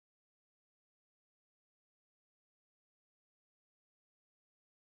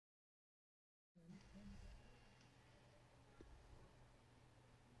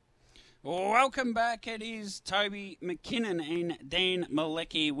Welcome back. It is Toby McKinnon and Dan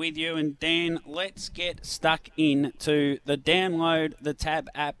Malecki with you. And Dan, let's get stuck into the download the Tab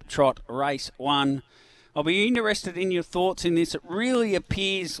app Trot Race 1. I'll be interested in your thoughts in this. It really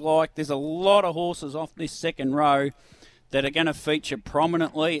appears like there's a lot of horses off this second row that are going to feature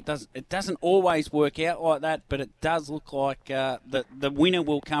prominently. It doesn't always work out like that, but it does look like the winner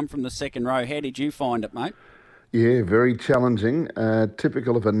will come from the second row. How did you find it, mate? Yeah, very challenging.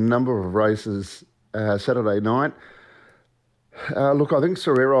 Typical of a number of races Saturday night. Look, I think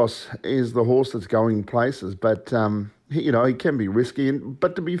Sereros is the horse that's going places, but he can be risky.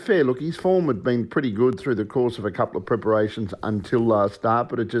 But to be fair, look, his form had been pretty good through the course of a couple of preparations until last start.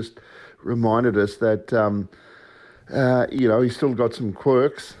 But it just reminded us that he's still got some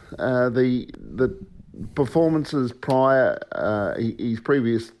quirks. The performances prior, his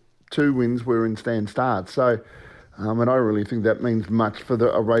previous two wins were in stand starts. So, and I really think that means much for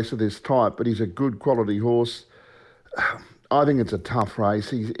a race of this type. But he's a good quality horse. I think it's a tough race.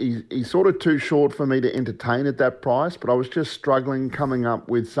 He's sort of too short for me to entertain at that price. But I was just struggling coming up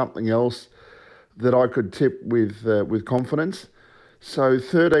with something else that I could tip with confidence. So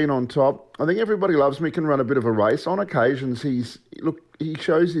 13 on top. I think everybody loves me. Can run a bit of a race on occasions. He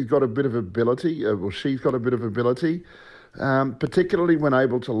shows he's got a bit of ability. Well, she's got a bit of ability. Particularly when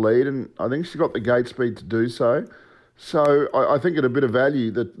able to lead, and I think she's got the gate speed to do so. So I think at a bit of value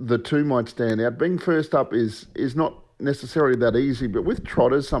that the two might stand out. Being first up is not necessarily that easy, but with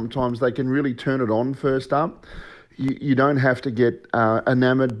trotters sometimes they can really turn it on first up. You don't have to get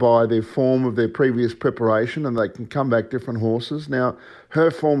enamoured by their form of their previous preparation, and they can come back different horses. Now,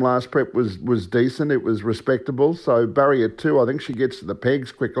 her form last prep was decent. It was respectable. So barrier 2, I think she gets to the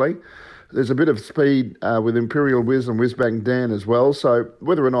pegs quickly. There's a bit of speed with Imperial Wiz and Whizbang Dan as well. So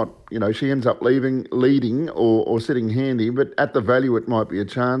whether or not she ends up leading or sitting handy, but at the value it might be a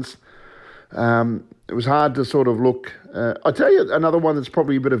chance. It was hard to sort of look. I tell you another one that's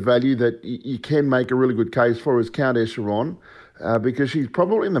probably a bit of value that you can make a really good case for is Count Echeron, because she's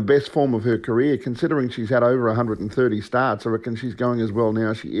probably in the best form of her career, considering she's had over 130 starts. I reckon she's going as well now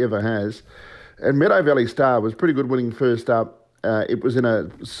as she ever has. And Meadow Valley Star was pretty good winning first up. It was in a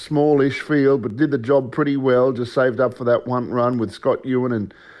smallish field, but did the job pretty well. Just saved up for that one run with Scott Ewan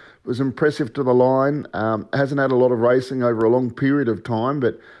and was impressive to the line. Hasn't had a lot of racing over a long period of time,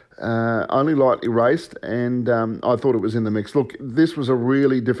 but only lightly raced, and I thought it was in the mix. Look, this was a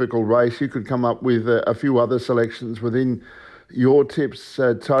really difficult race. You could come up with a few other selections within your tips,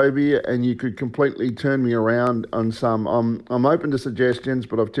 Toby, and you could completely turn me around on some. I'm open to suggestions,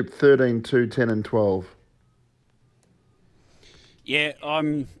 but I've tipped 13, 2, 10 and 12. Yeah,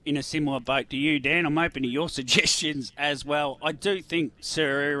 I'm in a similar boat to you, Dan. I'm open to your suggestions as well. I do think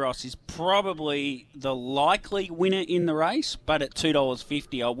Sereros is probably the likely winner in the race, but at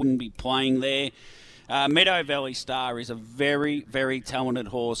 $2.50, I wouldn't be playing there. Meadow Valley Star is a very, very talented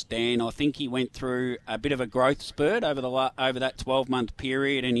horse, Dan. I think he went through a bit of a growth spurt over that 12-month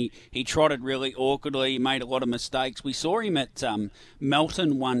period, and he trotted really awkwardly. He made a lot of mistakes. We saw him at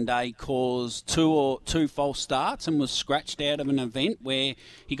Melton one day cause two false starts and was scratched out of an event where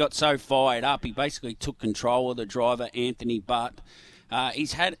he got so fired up he basically took control of the driver, Anthony Butt.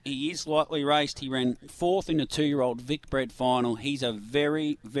 He is lightly raced. He ran fourth in a 2-year-old Vic Bred final. He's a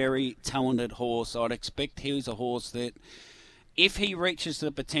very, very talented horse. I'd expect he's a horse that, if he reaches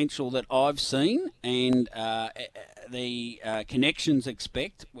the potential that I've seen and the connections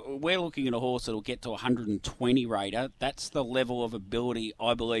expect, we're looking at a horse that'll get to 120 rater. That's the level of ability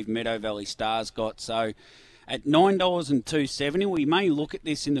I believe Meadow Valley Star's got. So at $9.270, we may look at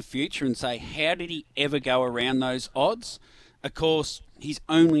this in the future and say, how did he ever go around those odds? Of course, he's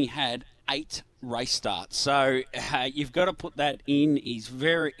only had 8 race starts, so you've got to put that in.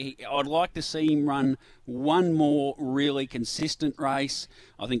 I'd like to see him run one more really consistent race.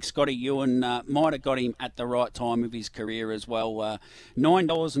 I think Scotty Ewan might have got him at the right time of his career as well.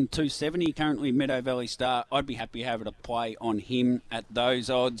 $9.270 currently Meadow Valley Star. I'd be happy having a play on him at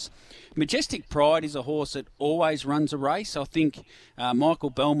those odds. Majestic Pride is a horse that always runs a race. I think Michael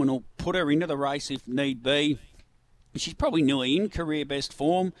Bellman will put her into the race if need be. She's probably nearly in career best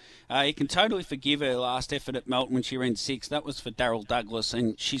form. You can totally forgive her last effort at Melton when she ran 6. That was for Darryl Douglas,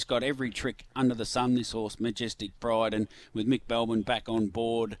 and she's got every trick under the sun, this horse, Majestic Pride. And with Mick Bellman back on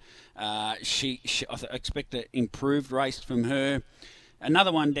board, I expect an improved race from her.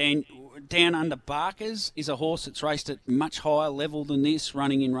 Another one, Dan, down under Barkers, is a horse that's raced at much higher level than this,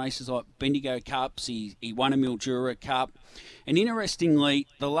 running in races like Bendigo Cups. He won a Mildura Cup. And interestingly,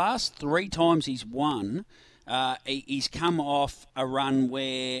 the last 3 times he's won, He's come off a run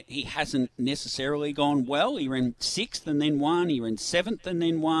where he hasn't necessarily gone well. He ran 6th and then won. He ran 7th and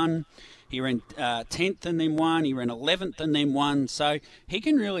then won. He ran 10th and then won. He ran 11th and then won. So he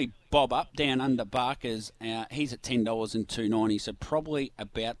can really bob up down under Barker's. He's at $10 and $2.90, so probably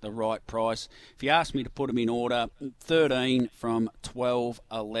about the right price. If you ask me to put him in order, 13 from 12,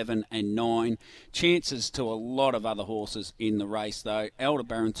 11 and 9. Chances to a lot of other horses in the race, though.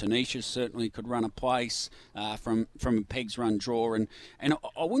 Aldebaran Tanisha certainly could run a place from a Peg's Run draw. And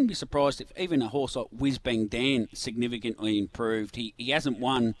I wouldn't be surprised if even a horse like Whiz Bang Dan significantly improved. He hasn't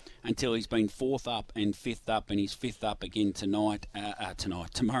won until he's been 4th up and 5th up, and he's 5th up again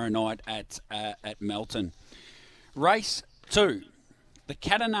tomorrow night at Melton. Race 2, the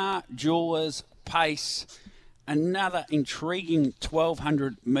Katanar Jewelers Pace. Another intriguing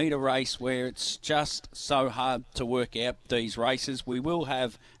 1,200 metre race where it's just so hard to work out these races. We will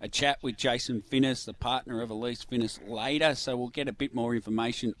have a chat with Jason Finnis, the partner of Elise Finnis, later, so we'll get a bit more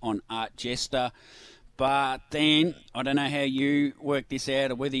information on Art Jester. But then, I don't know how you work this out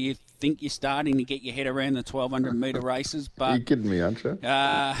or whether you think you're starting to get your head around the 1,200 metre races. But You're kidding me, aren't you?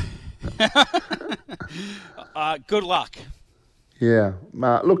 Good luck. Yeah.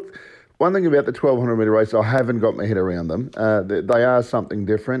 Look, one thing about the 1,200 metre race, I haven't got my head around them. They are something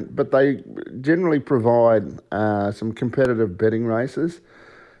different, but they generally provide some competitive betting races.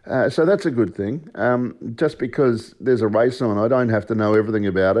 So that's a good thing. Just because there's a race on, I don't have to know everything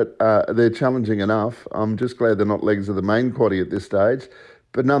about it. They're challenging enough. I'm just glad they're not legs of the main quaddie at this stage.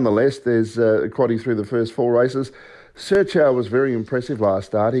 But nonetheless, there's a quaddie through the first 4 races. Sir Chow was very impressive last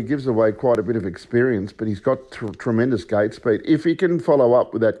start. He gives away quite a bit of experience, but he's got tremendous gate speed. If he can follow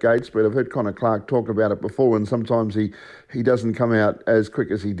up with that gate speed, I've heard Connor Clark talk about it before, and sometimes he doesn't come out as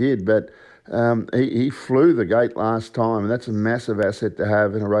quick as he did, but he flew the gate last time, and that's a massive asset to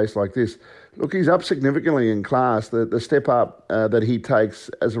have in a race like this. Look, he's up significantly in class. The step up that he takes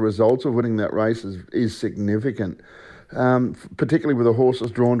as a result of winning that race is significant, particularly with the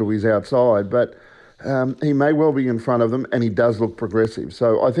horses drawn to his outside, but he may well be in front of them, and he does look progressive.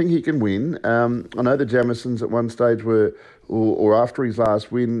 So I think he can win. I know the Jamisons at one stage or after his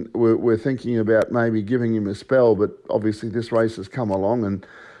last win, were thinking about maybe giving him a spell, but obviously this race has come along, and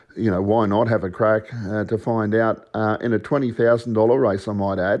why not have a crack to find out in a $20,000 race, I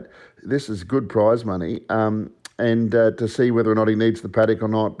might add. This is good prize money, and to see whether or not he needs the paddock or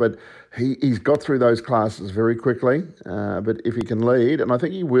not. But he's got through those classes very quickly. But if he can lead, and I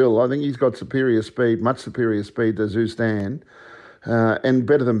think he will, I think he's got superior speed, much superior speed to Zustan, and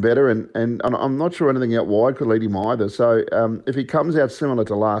better than better. And I'm not sure anything out wide could lead him either. So if he comes out similar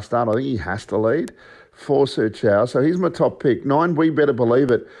to last start, I think he has to lead. 4 Sir Chow. So he's my top pick. 9, We Better Believe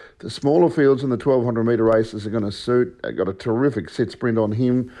It. The smaller fields in the 1,200 metre races are going to suit. I've got a terrific set sprint on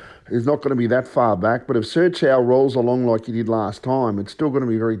him. He's not going to be that far back, but if Sir Chow rolls along like he did last time, it's still going to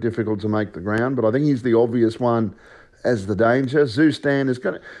be very difficult to make the ground, but I think he's the obvious one as the danger. Zustan is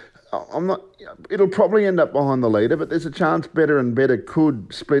going to... It'll probably end up behind the leader, but there's a chance Better and Better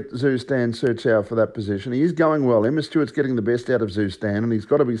could split Zustan Sir Chow for that position. He is going well. Emma Stewart's getting the best out of Zustan, and he's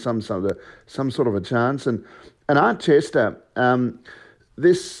got to be some sort of a chance. And Art Chester,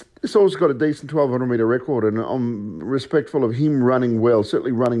 this horse got a decent 1,200 metre record, and I'm respectful of him running well,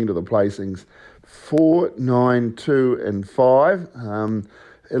 certainly running into the placings. 4, 9, 2 and 5.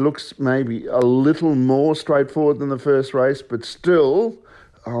 It looks maybe a little more straightforward than the first race, but still...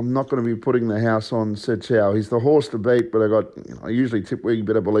 I'm not going to be putting the house on Sir Chow. He's the horse to beat, but I usually tip We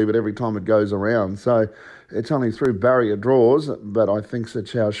Better Believe It every time it goes around. So it's only through barrier draws, but I think Sir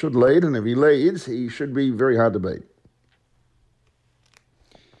Chow should lead, and if he leads, he should be very hard to beat.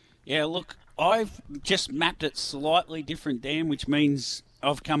 Yeah, look, I've just mapped it slightly different, Dan, which means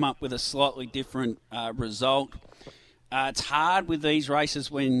I've come up with a slightly different result. It's hard with these races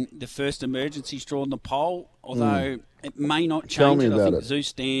when the first emergency's drawn the pole, although it may not change it. I think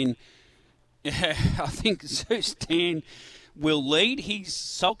Zustan, I think Zustan will lead. His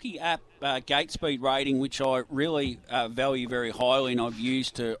Sulky app gate speed rating, which I really value very highly and I've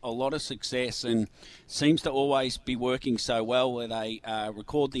used to a lot of success, and seems to always be working so well, where they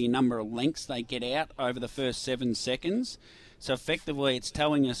record the number of lengths they get out over the first 7 seconds. So effectively it's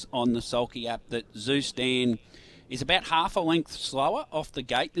telling us on the Sulky app that Zustan is about half a length slower off the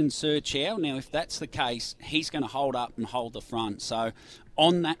gate than Sir Chow. Now, if that's the case, he's going to hold up and hold the front. So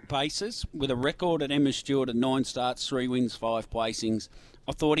on that basis, with a record at Emma Stewart of 9 starts, 3 wins, 5 placings,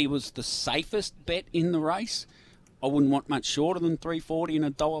 I thought he was the safest bet in the race. I wouldn't want much shorter than $3.40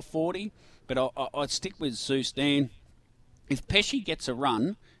 and $1.40, but I'd stick with Zustan. If Pesci gets a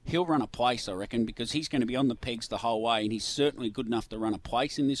run, he'll run a place, I reckon, because he's going to be on the pegs the whole way, and he's certainly good enough to run a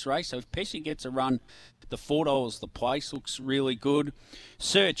place in this race. So if Pesci gets a run, the $4 the place looks really good.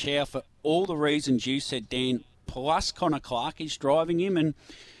 Sir Chow, for all the reasons you said, Dan, plus Connor Clark is driving him, and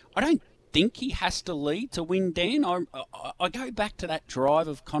I don't think he has to lead to win, Dan. I go back to that drive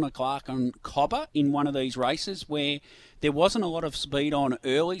of Connor Clark on Cobber in one of these races where there wasn't a lot of speed on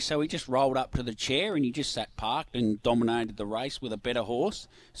early, so he just rolled up to the chair and he just sat parked and dominated the race with a better horse.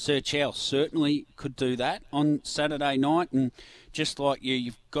 Sir Chow certainly could do that on Saturday night, and just like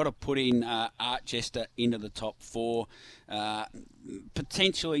you've got to put in Art Jester into the top 4.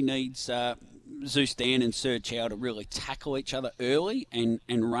 Potentially needs Zeus Dan and Sir Chow to really tackle each other early and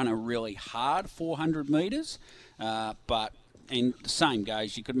run a really hard 400 metres. And the same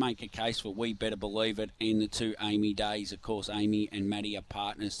goes, you could make a case for We Better Believe It and the 2 Amy Days. Of course, Amy and Maddie are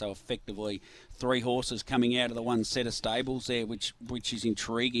partners, so effectively 3 horses coming out of the one set of stables there, which is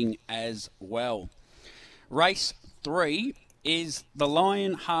intriguing as well. Race 3 is the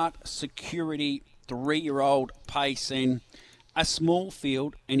Lionheart Security 3-year-old pace, and a small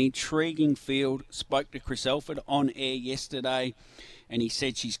field, an intriguing field. Spoke to Chris Elford on air yesterday, and he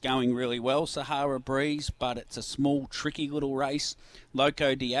said she's going really well, Sahara Breeze, but it's a small, tricky little race.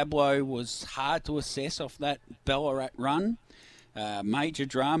 Loco Diablo was hard to assess off that Ballarat run. Major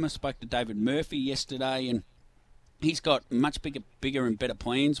Drama, spoke to David Murphy yesterday, and he's got much bigger and better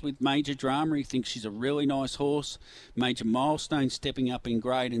plans with Major Drama. He thinks she's a really nice horse. Major Milestone stepping up in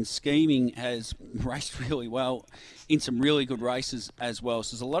grade, and Scheming has raced really well in some really good races as well.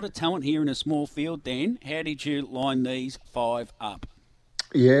 So there's a lot of talent here in a small field, Dan. How did you line these 5 up?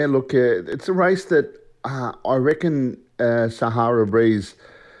 Yeah, look, it's a race that I reckon Sahara Breeze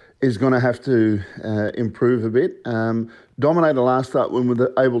is going to have to improve a bit. Dominated last start when we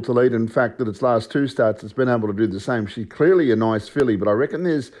were able to lead. In fact, that its last 2 starts, it's been able to do the same. She's clearly a nice filly, but I reckon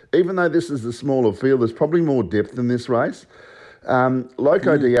even though this is the smaller field, there's probably more depth in this race.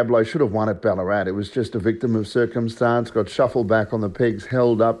 Loco Diablo should have won at Ballarat. It was just a victim of circumstance, got shuffled back on the pegs,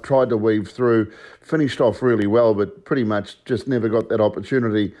 held up, tried to weave through, finished off really well, but pretty much just never got that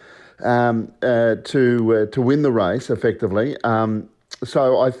opportunity to win the race effectively.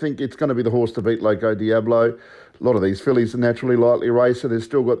 So I think it's going to be the horse to beat, Loco Diablo. A lot of these fillies are naturally lightly raced, so they've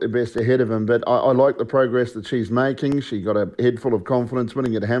still got their best ahead of them. But I like the progress that she's making. She got a head full of confidence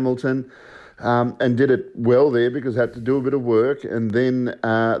winning at Hamilton. And did it well there because had to do a bit of work. And then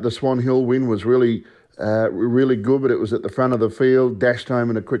the Swan Hill win was really good, but it was at the front of the field, dashed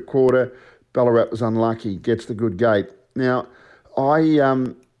home in a quick quarter. Ballarat was unlucky, gets the good gate. Now,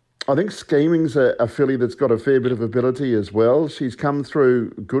 I think Scheming's a filly that's got a fair bit of ability as well. She's come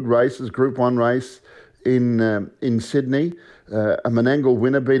through good races, Group 1 race in Sydney. A Menangle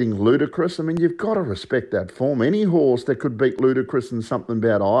winner beating Ludicrous. I mean, you've got to respect that form. Any horse that could beat Ludicrous in something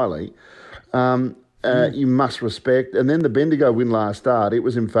about Eiley, you must respect. And then the Bendigo win last start, it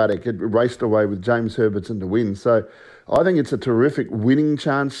was emphatic. It raced away with James Herbertson to win. So I think it's a terrific winning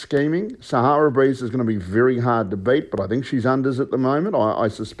chance. Scheming. Sahara Breeze is going to be very hard to beat, but I think she's unders at the moment. I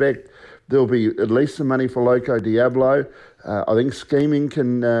suspect there'll be at least some money for Loco Diablo. I think Scheming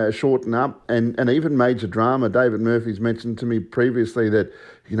can shorten up, and even Major Drama. David Murphy's mentioned to me previously that,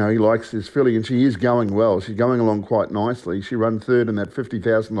 he likes this filly, and she is going well. She's going along quite nicely. She ran 3rd in that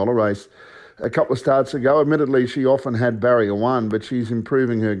 $50,000 race a couple of starts ago. Admittedly, she often had barrier 1, but she's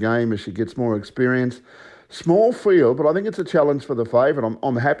improving her game as she gets more experience. Small field, but I think it's a challenge for the favourite.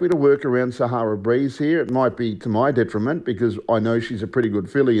 I'm happy to work around Sahara Breeze here. It might be to my detriment because I know she's a pretty good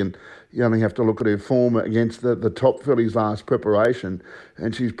filly, and you only have to look at her form against the top fillies last preparation,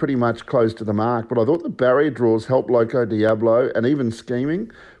 and she's pretty much close to the mark. But I thought the barrier draws helped Loco Diablo, and even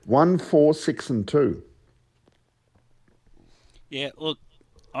Scheming. 1, 4, 6 and 2. Yeah, look,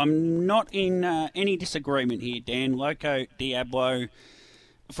 I'm not in any disagreement here, Dan. Loco Diablo,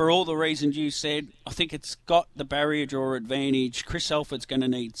 for all the reasons you said, I think it's got the barrier draw advantage. Chris Elford's going to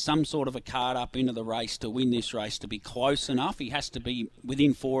need some sort of a card up into the race to win this race, to be close enough. He has to be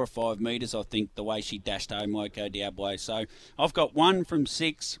within 4 or 5 metres, I think, the way she dashed home Loco Diablo. So I've got 1 from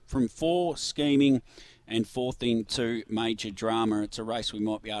 6, from 4 Scheming, and 4th into Major Drama. It's a race we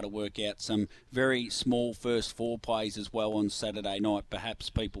might be able to work out some very small first 4 plays as well on Saturday night.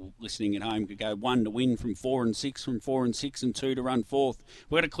 Perhaps people listening at home could go 1 to win from 4 and 6, from 4 and 6, and 2 to run 4th.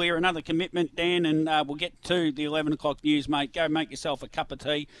 We're going to clear another commitment, Dan, and we'll get to the 11 o'clock news, mate. Go make yourself a cup of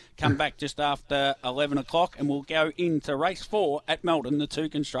tea. Come back just after 11 o'clock, and we'll go into race 4 at Melton, the 2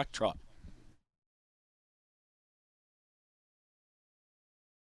 Construct Trot.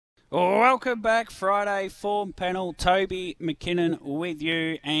 Welcome back, Friday Form Panel. Toby McKinnon with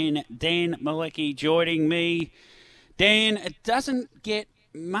you and Dan Malecki joining me. Dan, it doesn't get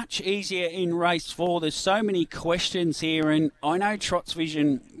much easier in race 4. There's so many questions here, and I know Trot's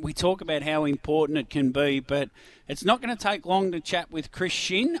Vision, we talk about how important it can be, but it's not going to take long to chat with Chris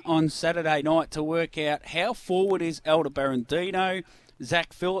Shin on Saturday night to work out how forward is Elder Berendino,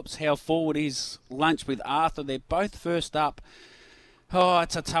 Zach Phillips, how forward is Lunch with Arthur. They're both first up. Oh,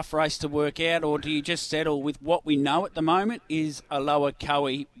 it's a tough race to work out, or do you just settle with what we know at the moment is a lower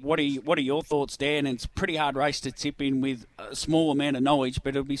Cowie? What are your thoughts, Dan? And it's a pretty hard race to tip in with a small amount of knowledge, but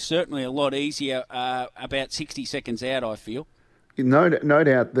it'll be certainly a lot easier about 60 seconds out, I feel. No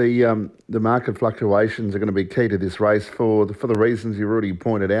doubt the market fluctuations are going to be key to this race for the reasons you've already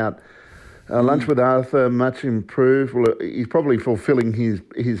pointed out. Lunch with Arthur, much improved. Well, he's probably fulfilling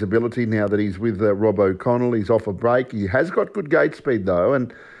his ability now that he's with Rob O'Connell. He's off a break. He has got good gate speed, though,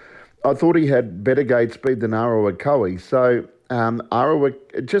 and I thought he had better gate speed than Arawa Cowie. So Arawa,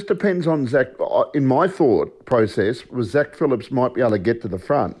 it just depends on Zach. In my thought process, was Zach Phillips might be able to get to the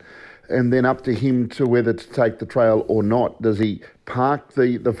front, and then up to him to whether to take the trail or not. Does he park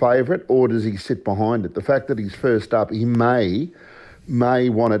the favourite, or does he sit behind it? The fact that he's first up, he may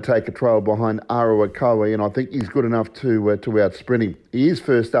want to take a trail behind Arawa Cowie, and I think he's good enough to out-sprint him. He is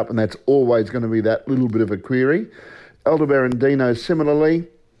first up, and that's always going to be that little bit of a query. Elder Berendino, similarly,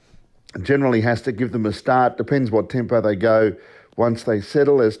 generally has to give them a start. Depends what tempo they go once they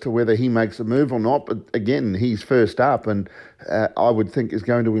settle as to whether he makes a move or not. But again, he's first up, and I would think is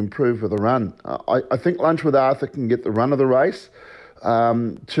going to improve with a run. I think Lunch with Arthur can get the run of the race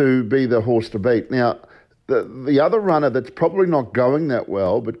to be the horse to beat. Now, the other runner that's probably not going that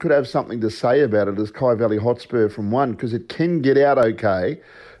well but could have something to say about it is Kai Valley Hotspur from 1, because it can get out okay.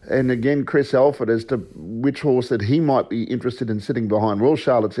 And again, Chris Alford as to which horse that he might be interested in sitting behind. Royal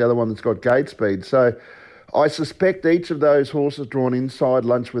Charlotte's the other one that's got gate speed. So I suspect each of those horses drawn inside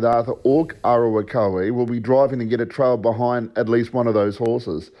Lunch with Arthur or Arawa Cowie will be driving to get a trail behind at least one of those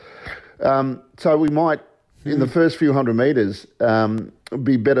horses. So we might, in the first few hundred metres,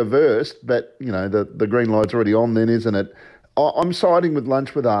 be better versed, but, you know, the green light's already on then, isn't it? I'm siding with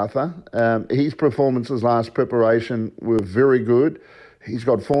Lunch with Arthur. His performances last preparation were very good. He's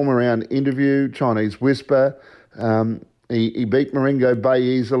got form around Interview, Chinese Whisper. He beat Marengo Bay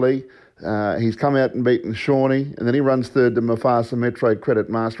easily. He's come out and beaten Shawnee, and then he runs third to Mufasa Metro Credit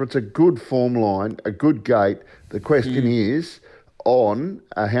Master. It's a good form line, a good gate. The question is on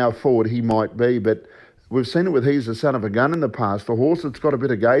how forward he might be, but we've seen it with He's the Son of a Gun in the past. The horse that's got a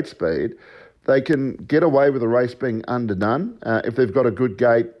bit of gate speed, they can get away with the race being underdone if they've got a good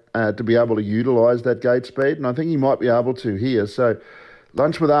gate to be able to utilise that gate speed. And I think he might be able to here. So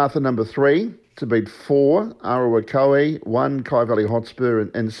Lunch with Arthur, number 3, to beat 4, Arawa Cowie, 1, Kai Valley Hotspur,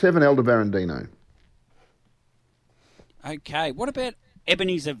 and 7, Elder Berendino. Okay, what about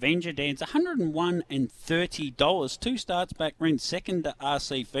Ebony's Avenger, Dan? It's $101 and $30. 2 starts back, ran second to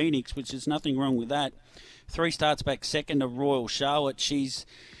RC Phoenix, which is nothing wrong with that. 3 starts back, second to Royal Charlotte. She's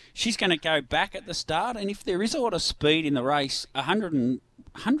going to go back at the start, and if there is a lot of speed in the race, 100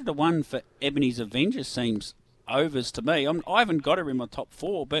 to 1 for Ebony's Avenger seems overs to me. I haven't got her in my top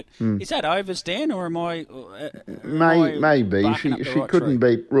 4, but is that overs, Dan, or am I? Maybe she couldn't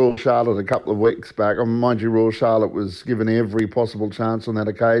beat Royal Charlotte a couple of weeks back. Mind you, Royal Charlotte was given every possible chance on that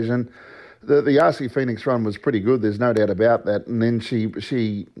occasion. The RC Phoenix run was pretty good. There's no doubt about that. And then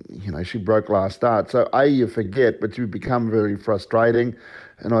she broke last start. So you forget, but you become very frustrating.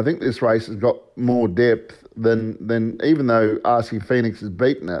 And I think this race has got more depth than even though RC Phoenix has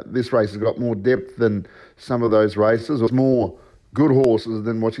beaten it, this race has got more depth than some of those races. It's more good horses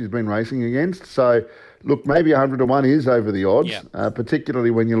than what she's been racing against. So, look, maybe 100 to 1 is over the odds, particularly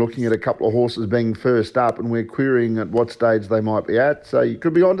when you're looking at a couple of horses being first up and we're querying at what stage they might be at. So you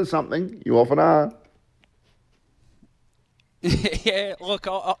could be onto something. You often are. Yeah, look,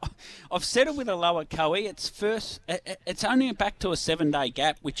 I've settled with a lower Cowie. It's only back to a 7-day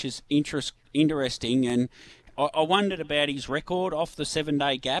gap, which is interesting, and I wondered about his record off the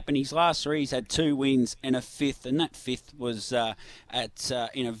 7-day gap, and his last 3 he's had 2 wins and a 5th, and that 5th was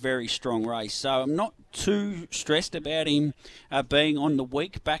in a very strong race. So I'm not too stressed about him being on the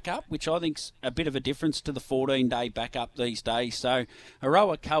week backup, which I think's a bit of a difference to the 14-day backup these days. So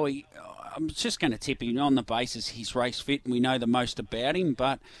Arawa Cowie, I'm just going to tip him on the basis he's race fit and we know the most about him,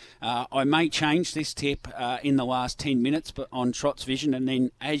 but I may change this tip in the last 10 minutes but on Trot's Vision, and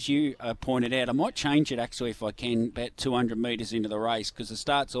then as you pointed out, I might change it actually if I can about 200 metres into the race, because the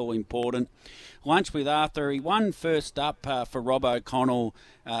start's all important. Lunch with Arthur. He won first up for Rob O'Connell.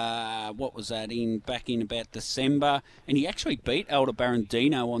 What was that, back in about December? And he actually beat Elder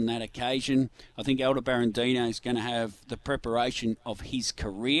Barandino on that occasion. I think Elder Barandino is going to have the preparation of his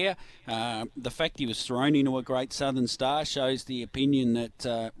career. The fact he was thrown into a Great Southern Star shows the opinion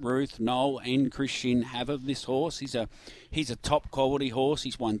that Ruth, Noel and Christian have of this horse. He's a top quality horse.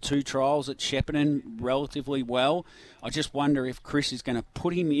 He's won 2 trials at Shepparton relatively well. I just wonder if Chris is going to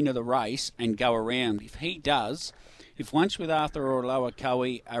put him into the race and go around. If he does, if Lunch with Arthur or Lower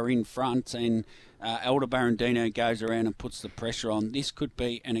Cowie are in front and Elder Barandino goes around and puts the pressure on, this could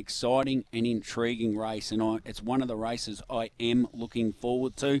be an exciting and intriguing race, and it's one of the races I am looking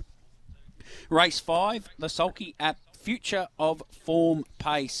forward to. Race 5, the Sulky at Future of Form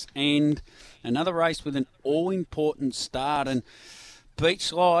Pace, and another race with an all-important start. And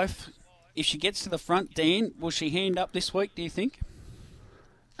Beach Life, if she gets to the front, Dan, will she hand up this week, do you think?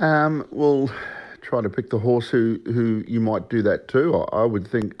 We'll try to pick the horse who you might do that to. I would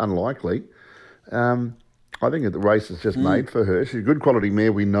think unlikely. I think that the race is just made for her. She's a good quality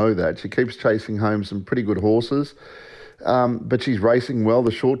mare, we know that. She keeps chasing home some pretty good horses. But she's racing well.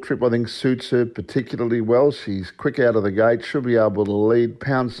 The short trip, I think, suits her particularly well. She's quick out of the gate. She'll be able to lead,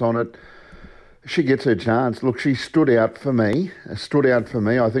 pounce on it. She gets her chance. Look, she stood out for me. I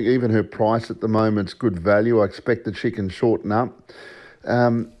think even her price at the moment's good value. I expect that she can shorten up.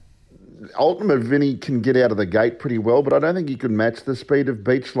 Ultimate Vinny can get out of the gate pretty well, but I don't think he can match the speed of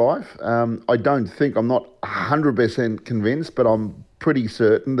Beach Life. I'm not 100% convinced, but I'm pretty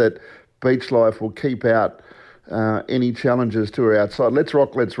certain that Beach Life will keep out any challenges to her outside. Let's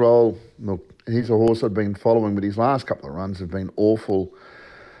Rock, Let's Roll. Look, he's a horse I've been following, but his last couple of runs have been awful.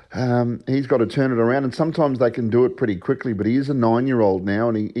 He's got to turn it around, and sometimes they can do it pretty quickly, but he is a 9-year-old now,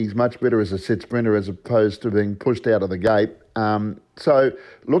 and he's much better as a sit sprinter as opposed to being pushed out of the gate. So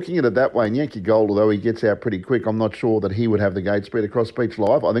looking at it that way, and Yankee Gold, although he gets out pretty quick, I'm not sure that he would have the gate speed across Beach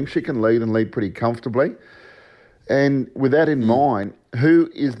Life. I think she can lead and lead pretty comfortably. And with that in mind, who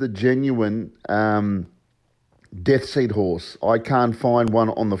is the genuine death seat horse? I can't find one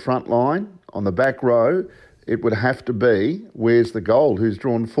on the front line. On the back row, it would have to be Where's the Gold, who's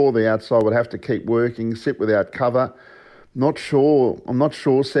drawn for the outside, would have to keep working, sit without cover. I'm not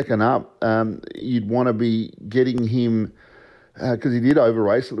sure second up. You'd want to be getting him, because he did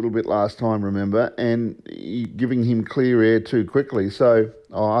over-race a little bit last time, remember, and giving him clear air too quickly. So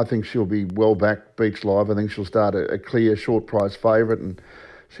I think she'll be well back, Beach Live. I think she'll start a clear short price favourite, and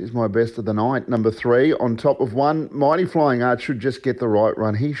she's my best of the night. Number 3, on top of 1, Mighty Flying Arch should just get the right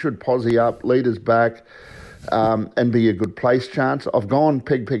run. He should posse up, leaders back, and be a good place chance. I've gone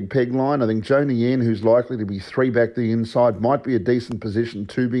peg line. I think Joni Yen, who's likely to be 3 back the inside, might be a decent position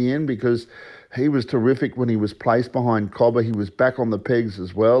to be in, because he was terrific when he was placed behind Cobber. He was back on the pegs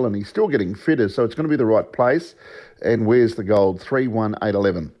as well, and he's still getting fitter, so it's going to be the right place. And Where's the Gold? 3, 1, 8,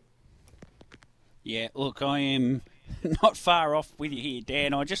 11. Yeah, look, I am not far off with you here,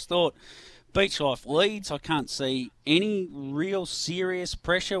 Dan. I just thought Beach Life leads. I can't see any real serious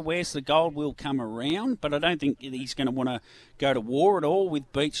pressure. Where's the Gold will come around, but I don't think he's going to want to go to war at all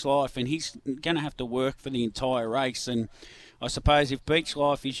with Beach Life, and he's going to have to work for the entire race. And I suppose if Beach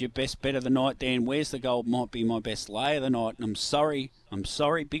Life is your best bet of the night, Dan, Where's the Gold might be my best lay of the night. And I'm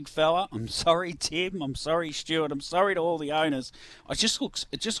sorry, big fella. I'm sorry, Tim. I'm sorry, Stuart. I'm sorry to all the owners. It just looks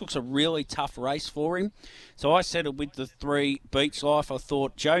a really tough race for him. So I settled with the 3 Beach Life. I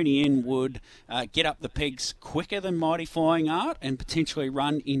thought Joni Yen would get up the pegs quicker than Mighty Flying Art and potentially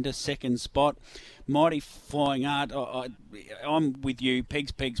run into second spot. Mighty Flying Art, I'm with you.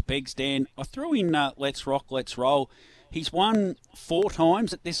 Pegs, Dan. I threw in Let's Rock, Let's Roll. He's won 4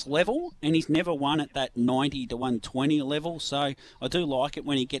 times at this level, and he's never won at that 90 to 120 level. So I do like it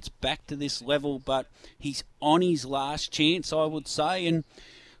when he gets back to this level, but he's on his last chance, I would say. And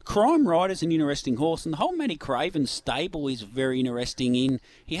Crime Rider's an interesting horse, and the whole Matty Craven stable is very interesting.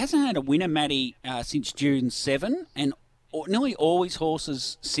 He hasn't had a winner, Matty, since June 7, and nearly all his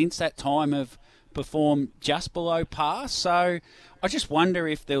horses since that time have performed just below par. So I just wonder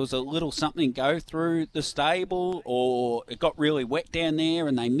if there was a little something go through the stable, or it got really wet down there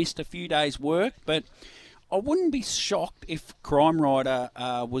and they missed a few days' work. But I wouldn't be shocked if Crime Rider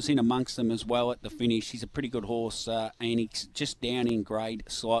was in amongst them as well at the finish. He's a pretty good horse, and he's just down in grade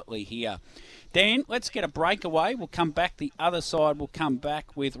slightly here. Dan, let's get a breakaway. We'll come back the other side. We'll come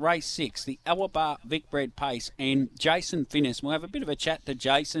back with race 6, the Alabar Vicbred Pace, and Jason Finnis. We'll have a bit of a chat to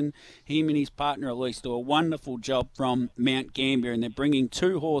Jason. Him and his partner Elise do a wonderful job from Mount Gambier, and they're bringing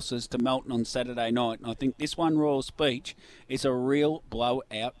 2 horses to Melton on Saturday night. And I think this one, Royal Speech, is a real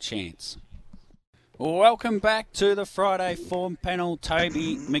blowout chance. Welcome back to the Friday Form Panel.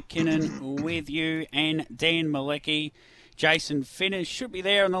 Toby McKinnon with you and Dan Malecki. Jason Finnish should be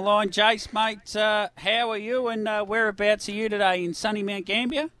there on the line. Jace, mate, how are you and whereabouts are you today in sunny Mount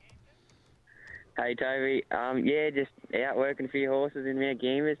Gambier? Hey, Toby. Yeah, just out working a few horses in Mount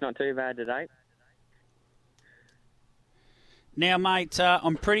Gambier. It's not too bad today. Now, mate,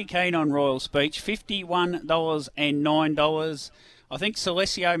 I'm pretty keen on Royal Speech. $51 and $9. I think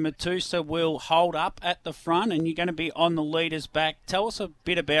Celesio Matusa will hold up at the front and you're going to be on the leader's back. Tell us a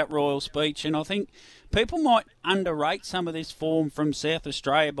bit about Royal Speech, and I think people might underrate some of this form from South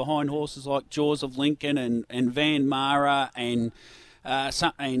Australia behind horses like Jaws of Lincoln and Van Mara and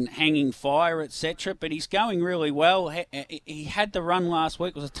Hanging Fire, etc. But he's going really well. He had the run last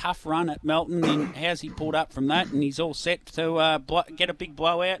week. It was a tough run at Melton, and how's he pulled up from that? And he's all set to get a big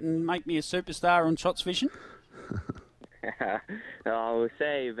blowout and make me a superstar on Shots Vision. Oh, we'll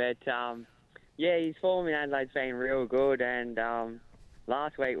see. But, yeah, his form in Adelaide's been real good. And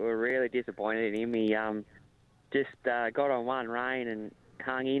last week we were really disappointed in him. He just got on one rein and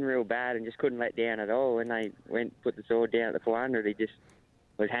hung in real bad and just couldn't let down at all. When they put the sword down at the 400, he just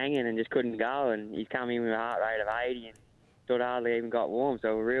was hanging and just couldn't go. And he's come in with a heart rate of 80 and sort of hardly even got warm.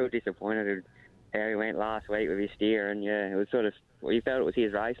 So we're real disappointed with how he went last week with his steer. And, yeah, it was sort of, we felt it was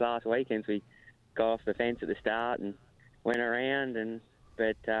his race last weekend. So we got off the fence at the start and went around,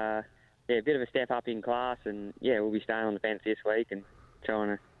 but yeah, a bit of a step up in class, and yeah, we'll be staying on the fence this week and trying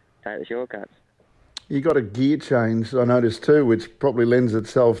to take the shortcuts. You got a gear change, I noticed too, which probably lends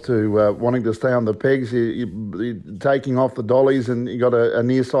itself to wanting to stay on the pegs. You're taking off the dollies, and you got a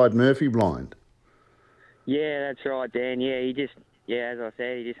near side Murphy blind. Yeah, that's right, Dan. Yeah, as I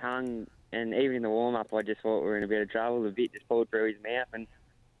said, he just hung, and even in the warm up, I just thought we were in a bit of trouble. The bit just pulled through his mouth, and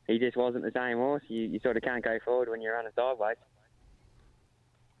he just wasn't the same horse. You sort of can't go forward when you're running sideways.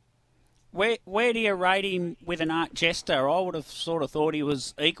 Where do you rate him with an Art Jester? I would have sort of thought he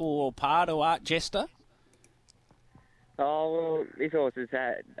was equal or par to Art Jester. Oh, well, this horse has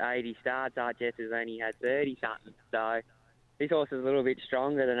had 80 starts. Art Jester's only had 30-something. So this horse is a little bit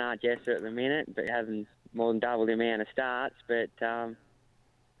stronger than Art Jester at the minute, but having more than double the amount of starts. But, yeah,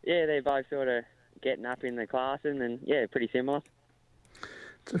 they're both sort of getting up in the classing and, yeah, pretty similar.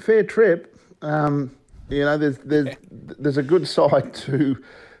 It's a fair trip. You know, there's a good side to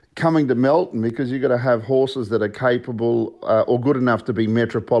coming to Melton because you've got to have horses that are capable or good enough to be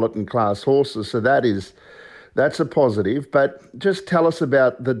metropolitan class horses. So that's a positive. But just tell us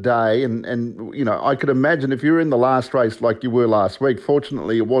about the day. And you know, I could imagine if you were in the last race like you were last week,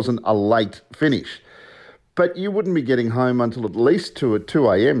 fortunately it wasn't a late finish. But you wouldn't be getting home until at least 2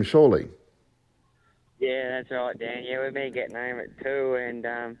 a.m, surely. Yeah, that's right, Dan. Yeah, we've been getting home at 2,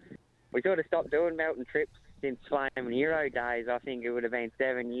 and we sort of stopped doing Melton trips since Flame and Hero days. I think it would have been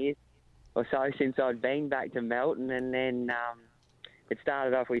 7 years or so since I'd been back to Melton, and then it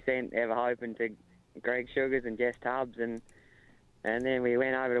started off, we sent Ever Hoping to Greg Sugars and Jess Tubbs, and then we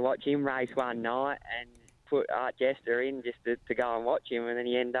went over to watch him race one night and put Art Jester in just to go and watch him, and then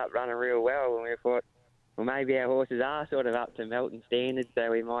he ended up running real well, and we thought, well, maybe our horses are sort of up to Melton standards,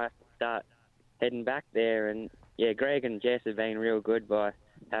 so we might have to start heading back there. And yeah, Greg and Jess have been real good by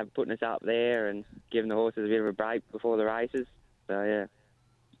putting us up there and giving the horses a bit of a break before the races. So yeah.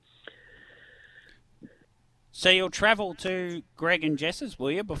 So you'll travel to Greg and Jess's,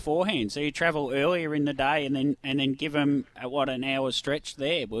 will you, beforehand? So you travel earlier in the day and then give them an hour stretch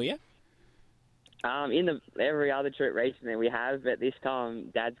there, will you? Every other trip recently we have, but this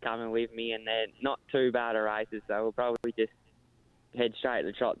time Dad's coming with me, and they're not too bad of races, so we'll probably just head straight to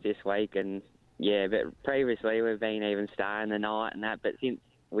the trots this week. And yeah, but previously we've been even staying the night and that, but since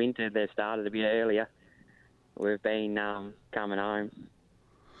winter they've started a bit earlier. We've been coming home.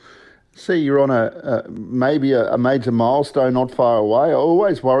 See, you're on maybe a major milestone not far away. I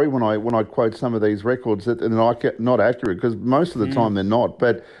always worry when I quote some of these records that they're not accurate, because most of the time they're not.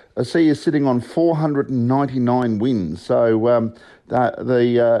 But I see you're sitting on 499 wins. So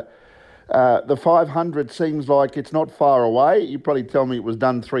the 500 seems like it's not far away. You probably tell me it was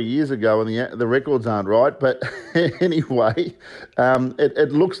done 3 years ago and the records aren't right. But anyway,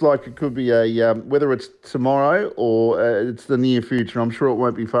 it looks like it could be whether it's tomorrow or it's the near future. I'm sure it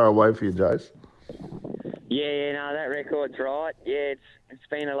won't be far away for you, Jace. Yeah, no, that record's right. Yeah, it's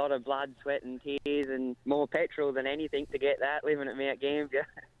been a lot of blood, sweat and tears and more petrol than anything to get that, living at Mount Gambier.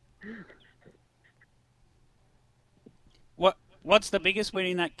 What's the biggest win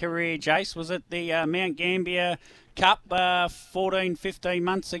in that career, Jace? Was it the Mount Gambier Cup 14, 15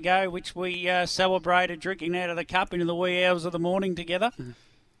 months ago, which we celebrated drinking out of the cup into the wee hours of the morning together?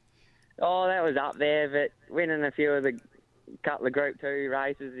 Oh, that was up there, but winning a few of the couple of Group 2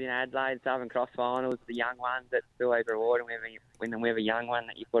 races in Adelaide, Southern Cross finals, the young ones. That's always rewarding whenever you win them with a young one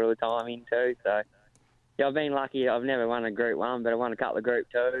that you put all the time into. So, yeah, I've been lucky. I've never won a Group 1, but I won a couple of Group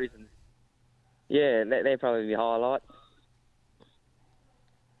 2s. And, yeah, they're probably the highlights.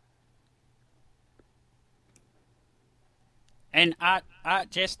 And Art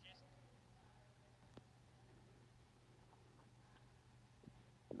just...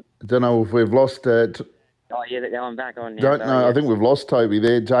 I don't know if we've lost... Oh, yeah, I'm back on now. Don't know. Yeah. I think we've lost Toby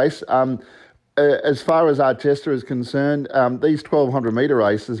there, Jace. As far as Archester is concerned, these 1,200 metre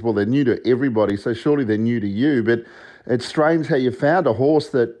races, well, they're new to everybody, so surely they're new to you. But it's strange how you found a horse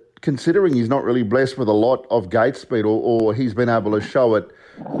that, considering he's not really blessed with a lot of gate speed or he's been able to show it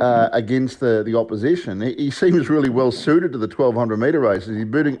against the opposition, he seems really well suited to the 1,200 metre races. He's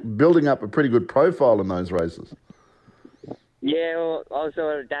building up a pretty good profile in those races. Yeah, well, I was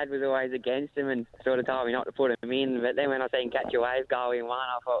sort of, Dad was always against him and sort of told me not to put him in. But then when I seen Catch a Wave go in one,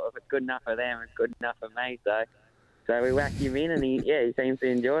 I thought if it's good enough for them, it's good enough for me. So we whacked him in, and he seems to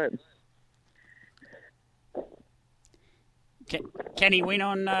enjoy it. Can he win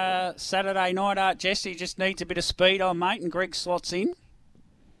on Saturday night, Art Jess? He just needs a bit of speed on, mate, and Greg slots in.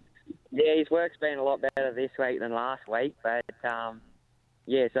 Yeah, his work's been a lot better this week than last week. But,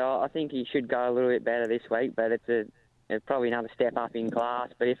 yeah, so I think he should go a little bit better this week. But it's probably another step up in class.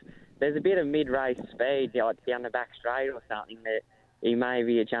 But if there's a bit of mid-race speed, like down the back straight or something, that he may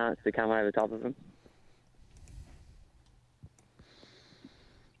be a chance to come over the top of him.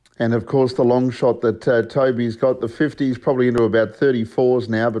 And, of course, the long shot that Toby's got, the 50s, probably into about 34s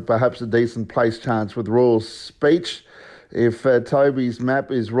now, but perhaps a decent place chance with Royal Speech. If Toby's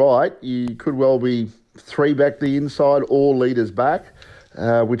map is right, you could well be 3 back the inside, all leaders back,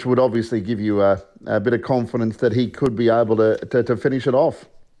 which would obviously give you a bit of confidence that he could be able to finish it off.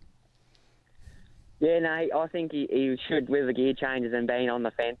 Yeah, no, I think he should, with the gear changes and being on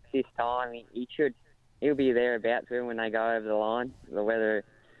the fence this time, he'll be thereabouts with him when they go over the line. Whether,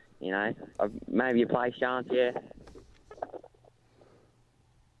 maybe a place chance, yeah.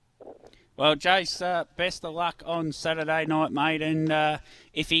 Well, Jace, best of luck on Saturday night, mate. And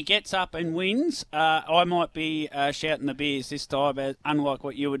if he gets up and wins, I might be shouting the beers this time, unlike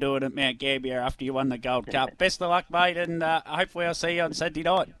what you were doing at Mount Gambier after you won the Gold Cup. Best of luck, mate, and hopefully I'll see you on Saturday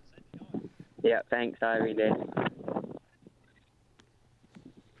night. Yeah, thanks, Toby.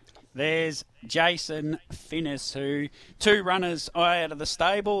 There's Jason Finnis, who 2 runners out of the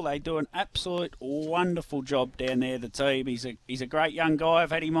stable. They do an absolute wonderful job down there, the team. He's a great young guy.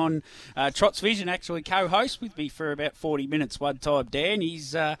 I've had him on Trot's Vision, actually co-host with me for about 40 minutes one time, Dan.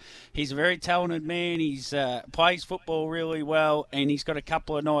 He's a very talented man. He's plays football really well, and he's got a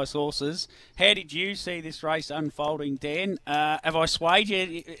couple of nice horses. How did you see this race unfolding, Dan? Have I swayed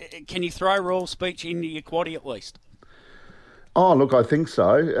you? Can you throw Royal Speech into your quaddie at least? Oh, look, I think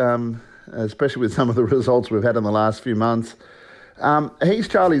so, especially with some of the results we've had in the last few months. He's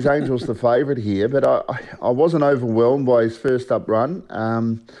Charlie's Angels, the favourite here, but I wasn't overwhelmed by his first up run.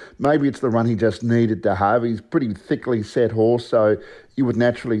 Maybe it's the run he just needed to have. He's a pretty thickly set horse, so you would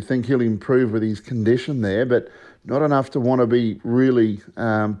naturally think he'll improve with his condition there, but not enough to want to be really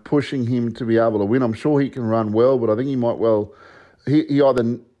pushing him to be able to win. I'm sure he can run well, but I think he might well... He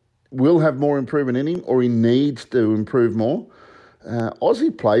either will have more improvement in him or he needs to improve more.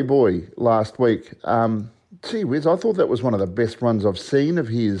 Aussie Playboy last week, gee whiz, I thought that was one of the best runs I've seen of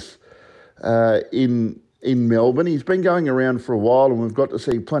his in Melbourne. He's been going around for a while and we've got to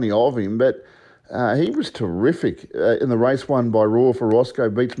see plenty of him, but he was terrific in the race won by Raw for Roscoe.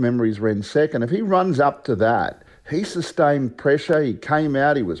 Beach Memories ran second. If he runs up to that, he sustained pressure. He came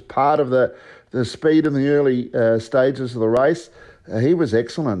out. He was part of the speed in the early stages of the race. He was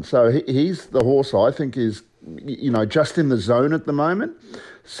excellent. So he's the horse I think is, just in the zone at the moment.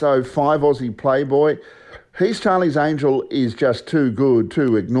 So 5 Aussie Playboy. He's Charlie's Angel is just too good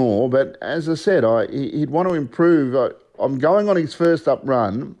to ignore. But as I said, he'd want to improve. I'm going on his first up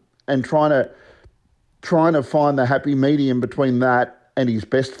run and trying to find the happy medium between that and his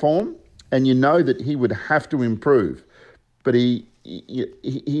best form. And you know that he would have to improve, but he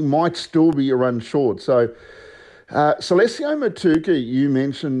might still be a run short. So Celestio Matuka, you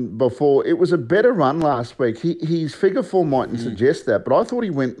mentioned before, it was a better run last week. His figure 4 mightn't suggest that, but I thought he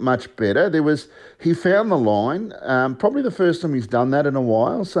went much better. He found the line, probably the first time he's done that in a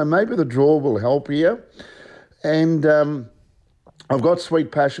while, so maybe the draw will help here. And I've got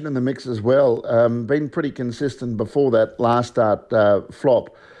Sweet Passion in the mix as well. Been pretty consistent before that last start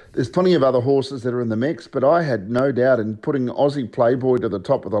flop. There's plenty of other horses that are in the mix, but I had no doubt in putting Aussie Playboy to the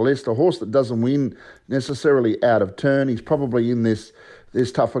top of the list, a horse that doesn't win necessarily out of turn. He's probably in this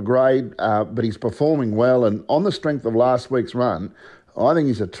There's tougher grade, but he's performing well. And on the strength of last week's run, I think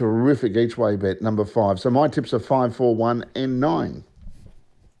he's a terrific each-way bet, number 5. So my tips are 5, 4, 1 and 9.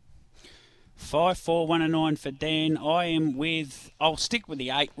 5, 4, 1 and 9 for Dan. I'll stick with the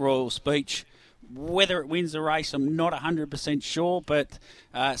 8 Royal Speech. Whether it wins the race, I'm not 100% sure, but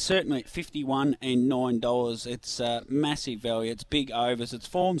certainly at $51 and $9, it's massive value. It's big overs. Its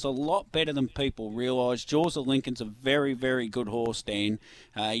form's a lot better than people realise. Jaws of Lincoln's a very, very good horse, Dan.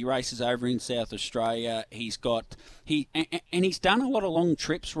 He races over in South Australia. He's done a lot of long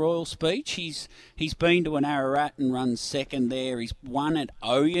trips, Royal Speech. He's been to an Ararat and run second there. He's won at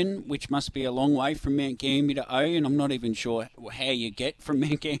Oyen, which must be a long way from Mount Gambier to Oyen. I'm not even sure how you get from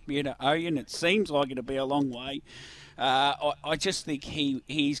Mount Gambier to Oyen. It seems like it'll be a long way. I just think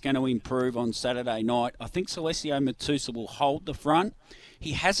he's going to improve on Saturday night. I think Celestio Matusa will hold the front.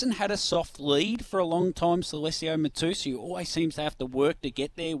 He hasn't had a soft lead for a long time, Celestio Matusa. He always seems to have to work to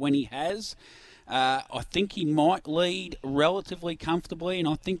get there when he has. I think he might lead relatively comfortably, and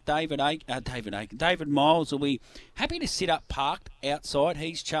I think David Miles will be happy to sit up parked outside.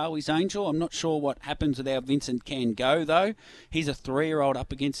 He's Charlie's Angel. I'm not sure what happens with our Vincent Can Go, though. He's a 3-year-old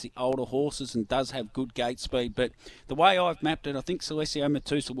up against the older horses and does have good gate speed. But the way I've mapped it, I think Celestio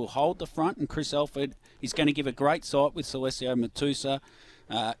Matusa will hold the front, and Chris Alford is going to give a great sight with Celestio Matusa.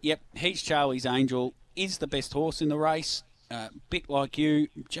 He's Charlie's Angel, is the best horse in the race. Bit like you,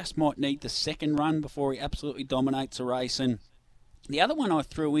 just might need the second run before he absolutely dominates a race. And the other one I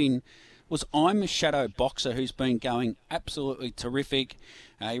threw in was I'm a Shadow Boxer, who's been going absolutely terrific.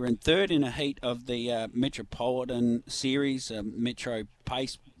 He ran third in a heat of the Metropolitan Series, Metro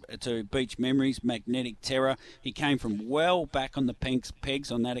Pace to Beach Memories, Magnetic Terror. He came from well back on the pegs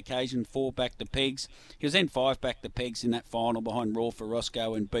on that occasion, 4 back to pegs. He was then 5 back to pegs in that final behind Raw for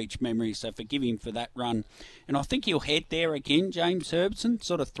Roscoe and Beach Memories, so forgive him for that run. And I think he'll head there again, James Herbson,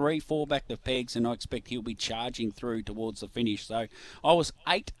 sort of 3, 4 back to pegs, and I expect he'll be charging through towards the finish. So I was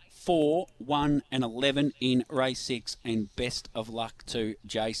 8, 4, 1 and 11 in race 6, and best of luck to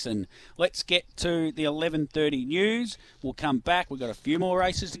Jason. Let's get to the 11:30 news. We'll come back. We've got a few more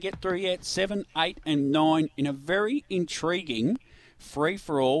races to get through yet. 7, 8 and 9 in a very intriguing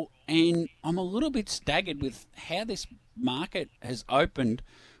free-for-all, and I'm a little bit staggered with how this market has opened.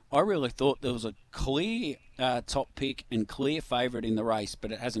 I really thought there was a clear top pick and clear favourite in the race,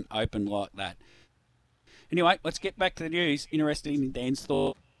 but it hasn't opened like that. Anyway, let's get back to the news. Interested in Dan's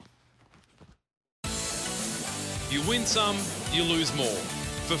thought. You win some, you lose more.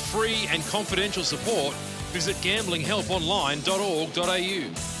 For free and confidential support, visit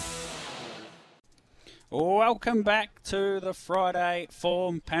gamblinghelponline.org.au. Welcome back to the Friday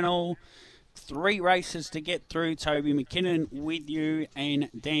Form Panel. 3 races to get through. Toby McKinnon with you and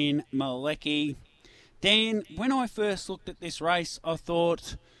Dan Malecki. Dan, when I first looked at this race, I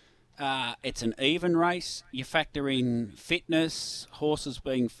thought it's an even race. You factor in fitness, horses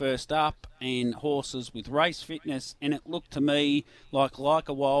being first up, and horses with race fitness, and it looked to me like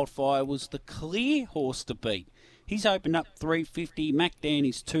a Wildfire was the clear horse to beat. He's opened up 350. MacDan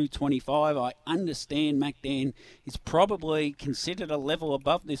is 225. I understand MacDan is probably considered a level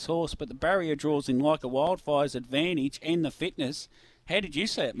above this horse, but the barrier draws in Like a Wildfire's advantage and the fitness. How did you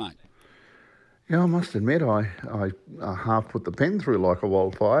see it, mate? Yeah, I must admit, I half put the pen through Like a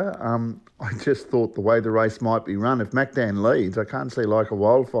Wildfire. I just thought the way the race might be run, if MacDan leads, I can't see Like a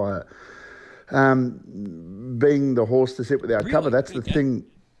Wildfire being the horse to sit without cover. That's the thing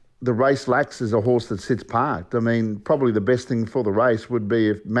the race lacks, is a horse that sits parked. I mean, probably the best thing for the race would be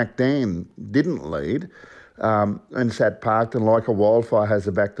if MacDan didn't lead and sat parked, and Like a Wildfire has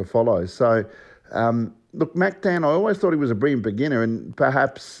a back to follow. So, look, MacDan, I always thought he was a brilliant beginner, and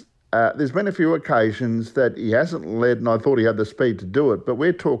perhaps there's been a few occasions that he hasn't led, and I thought he had the speed to do it, but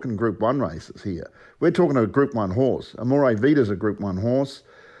we're talking Group 1 races here. We're talking a Group 1 horse. Amore Vita's a Group 1 horse.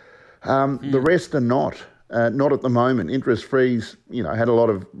 The rest are not at the moment. Interest Freeze, had a lot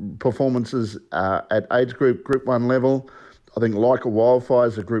of performances at age Group 1 level. I think Like a Wildfire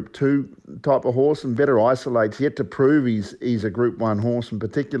is a Group 2 type of horse, and Better Isolate's yet to prove he's a Group 1 horse, in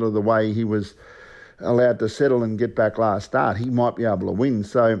particular the way he was allowed to settle and get back last start. He might be able to win.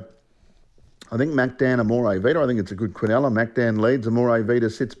 So I think MacDan, Amore Vita, I think it's a good Quinella. MacDan leads, Amore Vita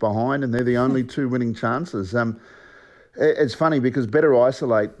sits behind, and they're the only 2 winning chances. It's funny because Better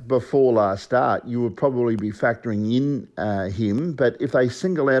Isolate before last start, you would probably be factoring in him, but if they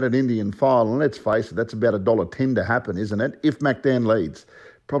single out an Indian File, and let's face it, that's about $1.10 to happen, isn't it? If MacDan leads,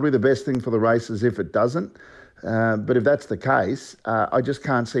 probably the best thing for the race is if it doesn't. But if that's the case, I just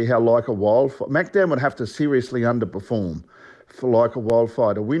can't see how Like a Wildfire... MacDan would have to seriously underperform for Like a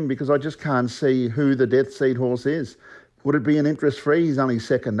Wildfire to win, because I just can't see who the death seed horse is. Would it be an interest-free? He's only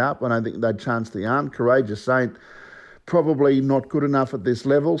second up. I don't think they'd chance the arm. Courageous Saint, probably not good enough at this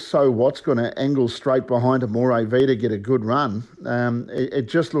level. So what's going to angle straight behind Amore V to get a good run? It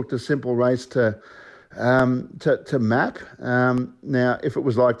just looked a simple race to map. Now, if it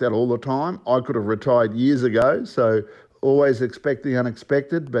was like that all the time, I could have retired years ago. So always expect the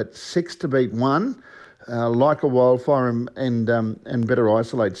unexpected. But 6 to beat 1, Like a Wildfire and Better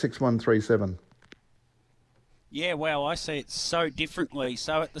Isolate, 6-1-3-7. Yeah, well, I see it so differently.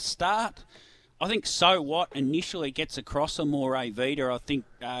 So at the start, I think So What initially gets across Amore Vita. I think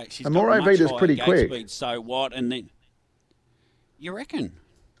she's got much Vita's higher pretty gate quick. speed. So What, and then you reckon?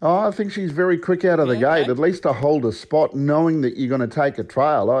 Oh, I think she's very quick out of the gate, okay. at least to hold a spot, knowing that you're going to take a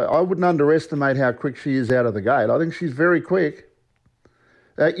trail. I wouldn't underestimate how quick she is out of the gate. I think she's very quick.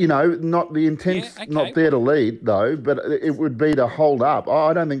 Not the intent's not there to lead, though, but it would be to hold up.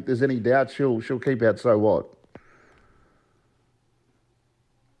 I don't think there's any doubt she'll keep out So What.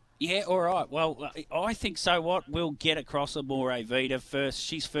 Yeah, all right. Well, I think So What will get across Amore Vita first.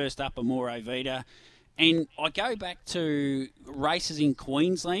 She's first up, Amore Vita. And I go back to races in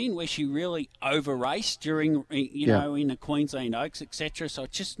Queensland where she really over-raced during, in the Queensland Oaks, etc. So I'm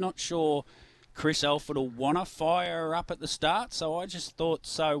just not sure Chris Elford will want to fire her up at the start. So I just thought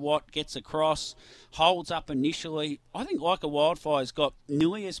So What gets across, holds up initially. I think Like a Wildfire's got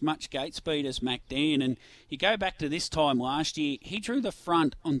nearly as much gate speed as MacDan. And you go back to this time last year, he drew the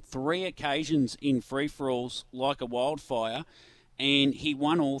front on 3 occasions in free-for-alls, Like a Wildfire, and he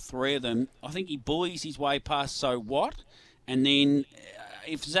won all 3 of them. I think he bullies his way past So What, and then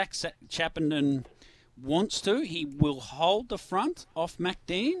if Zach Chappenden wants to, he will hold the front off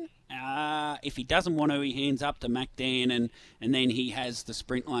MacDan. If he doesn't want to, he hands up to MacDan, and then he has the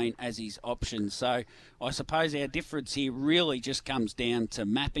sprint lane as his option. So I suppose our difference here really just comes down to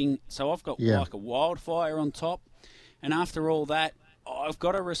mapping. So I've got Like a Wildfire on top, and after all that, I've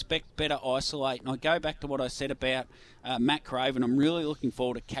got to respect Better Isolate. And I go back to what I said about Matt Craven. I'm really looking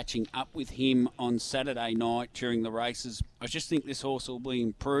forward to catching up with him on Saturday night during the races. I just think this horse will be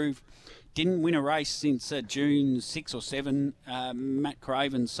improved. Didn't win a race since June 6 or 7, Matt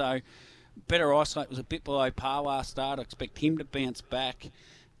Craven. So Better Isolate was a bit below par last start. I expect him to bounce back.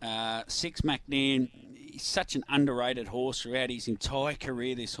 6, MacDan. He's such an underrated horse throughout his entire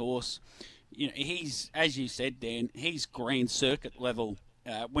career, this horse. He's, as you said, Dan, he's Grand Circuit level.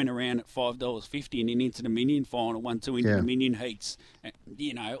 Went around at $5.50 and then into the Minion final, won 2 into the Minion heats.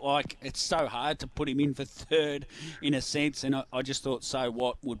 It's so hard to put him in for third in a sense, and I just thought So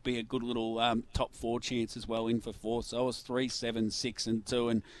What would be a good little top 4 chance as well in for 4th. So I was 3, 7, 6 and 2,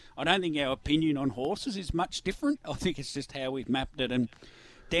 and I don't think our opinion on horses is much different. I think it's just how we've mapped it. And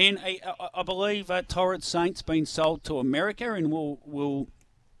Dan, I believe Torrid Saint's been sold to America and will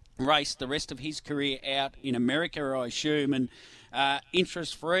race the rest of his career out in America, I assume, and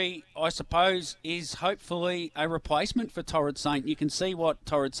interest-free, I suppose, is hopefully a replacement for Torrid Saint. You can see what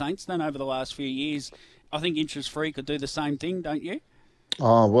Torrid Saint's done over the last few years. I think interest-free could do the same thing, don't you?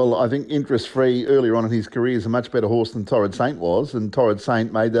 Oh, well, I think interest-free earlier on in his career is a much better horse than Torrid Saint was, and Torrid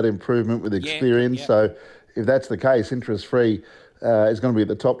Saint made that improvement with experience. Yeah. So if that's the case, interest-free is going to be at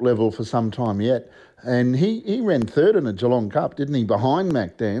the top level for some time yet. And he ran third in a Geelong Cup, didn't he, behind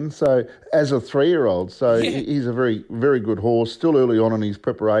MacDan, so as a 3-year-old. So he's a very, very good horse, still early on in his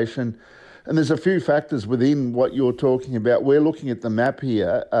preparation. And there's a few factors within what you're talking about. We're looking at the map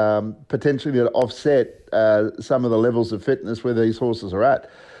here, potentially to offset some of the levels of fitness where these horses are at.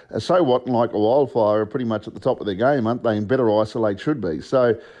 So What and Like a Wildfire are pretty much at the top of their game, aren't they? And Better Isolate should be.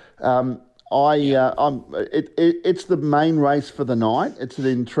 So it's the main race for the night. It's an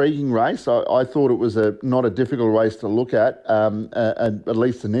intriguing race. I thought it was not a difficult race to look at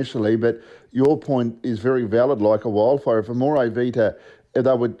least initially. But your point is very valid. Like a Wildfire, if Amore Vita, they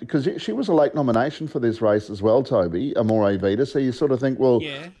would, because she was a late nomination for this race as well, Toby. Amore Vita. So you sort of think, well,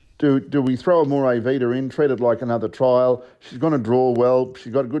 do we throw Amore Vita in, treat it like another trial? She's going to draw well.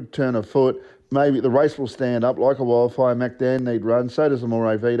 She's got a good turn of foot. Maybe the race will stand up. Like a Wildfire, MacDan need run. So does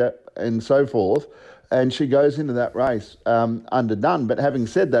Amore Vita, and so forth. And she goes into that race underdone. But having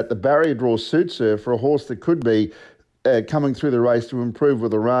said that, the barrier draw suits her for a horse that could be coming through the race to improve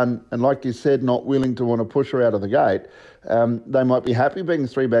with a run. And like you said, not willing to want to push her out of the gate. They might be happy being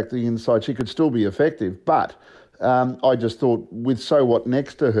 3 back to the inside. She could still be effective. But I just thought with So What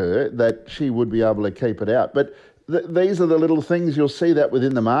next to her that she would be able to keep it out. But these are the little things you'll see that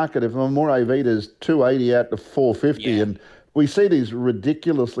within the market. If Amore Vita's 280 out to 450 and we see these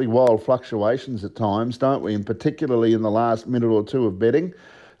ridiculously wild fluctuations at times, don't we? And particularly in the last minute or two of betting.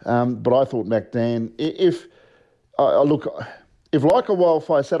 But I thought MacDan, if Like a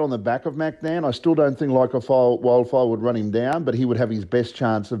Wildfire sat on the back of MacDan, I still don't think Like a Wildfire would run him down, but he would have his best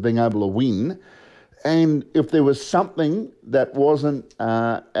chance of being able to win. And if there was something that wasn't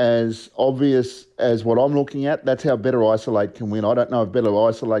as obvious as what I'm looking at, that's how Better Isolate can win. I don't know if Better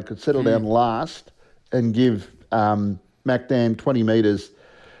Isolate could settle down last and give MacDan 20 metres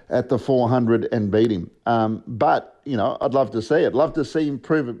at the 400 and beat him. But, you know, I'd love to see it. Love to see him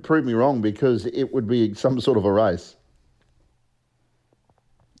prove me wrong, because it would be some sort of a race.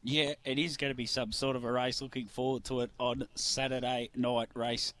 Yeah, it is going to be some sort of a race. Looking forward to it on Saturday night,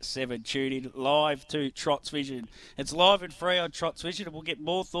 race 7. Tune in live to Trots Vision. It's live and free on Trots Vision, and we'll get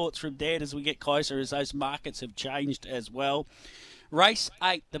more thoughts from Dan as we get closer, as those markets have changed as well. Race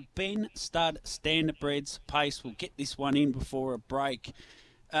 8, the Ben Stud Standardbreds Pace. We'll get this one in before a break.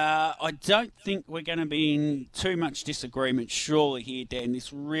 I don't think we're going to be in too much disagreement surely here, Dan.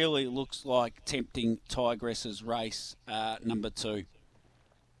 This really looks like Tempting Tigress's race, number 2.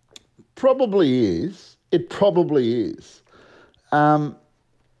 Probably is. It probably is.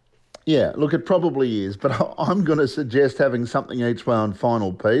 Yeah, look, it probably is. But I'm going to suggest having something each way on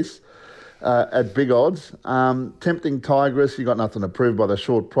Final Piece at big odds. Tempting Tigress, you got nothing to prove by the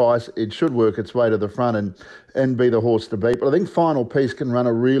short price. It should work its way to the front and be the horse to beat. But I think Final Piece can run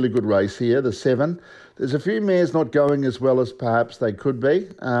a really good race here, the 7. There's a few mares not going as well as perhaps they could be.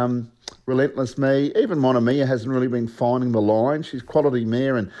 Relentless Me, even Monomia hasn't really been finding the line. She's quality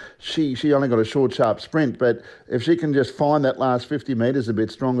mare, and she only got a short, sharp sprint. But if she can just find that last 50 metres a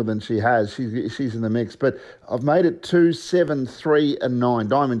bit stronger than she has, she's in the mix. But I've made it 2, 7, 3 and 9.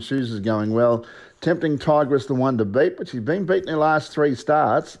 Diamond Shoes is going well. Tempting Tigress, the one to beat, but she's been beaten her last 3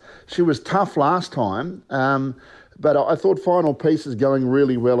 starts. She was tough last time. But I thought Final Piece is going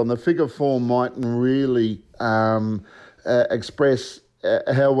really well, and the figure form mightn't really express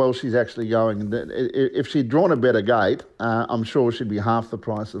how well she's actually going. If she'd drawn a better gate, I'm sure she'd be half the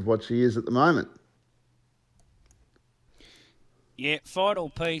price of what she is at the moment. Yeah, Final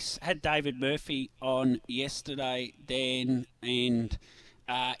Piece had David Murphy on yesterday, Dan, and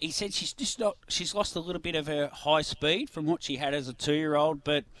he said she's lost a little bit of her high speed from what she had as a 2-year-old,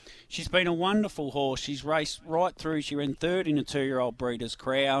 but she's been a wonderful horse. She's raced right through. She ran 3rd in the 2-year-old Breeders'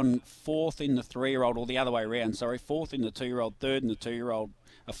 Crown, 4th in the 3-year-old, or the other way around, sorry, 4th in the 2-year-old, 3rd in the 2-year-old,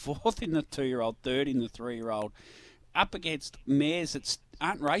 4th in the 2-year-old, 3rd in the 3-year-old, up against mares that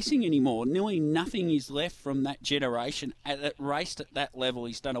aren't racing anymore. Nearly nothing is left from that generation that raced at that level.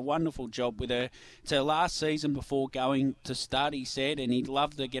 He's done a wonderful job with her. It's her last season before going to stud, he said, and he'd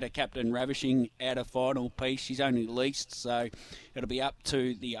love to get a Captain Ravishing out of Final Piece. She's only leased, so it'll be up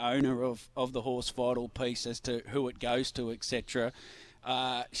to the owner of the horse Final Piece as to who it goes to, etc.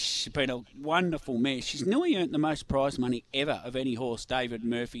 She's been a wonderful mare. She's nearly earned the most prize money ever of any horse David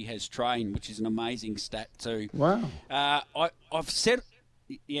Murphy has trained, which is an amazing stat too. Wow. I've said...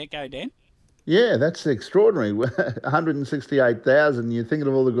 Yeah, go, Dan. Yeah, that's extraordinary. 168,000. You're thinking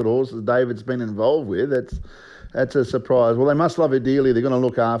of all the good horses David's been involved with. That's a surprise. Well, they must love her dearly. They're going to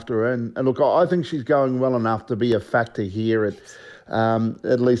look after her. And look, I think she's going well enough to be a factor here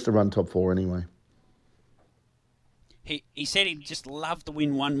at least to run top 4 anyway. He said he'd just love to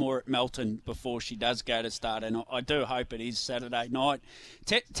win one more at Melton before she does go to start, and I do hope it is Saturday night.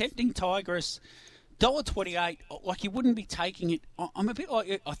 Tempting Tigress... $1.28, like you wouldn't be taking it. I'm a bit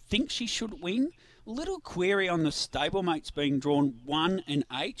like, I think she should win. Little query on the stablemates being drawn 1 and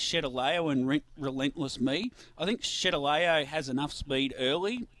 8, Shedaleo and Relentless Me. I think Shedaleo has enough speed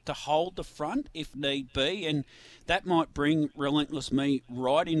early to hold the front if need be, and that might bring Relentless Me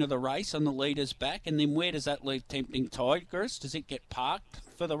right into the race on the leader's back. And then where does that leave Tempting Tigress? Does it get parked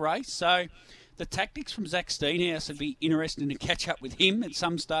for the race? So the tactics from Zach Steenhouse would be interesting to catch up with him at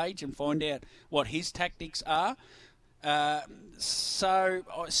some stage and find out what his tactics are. So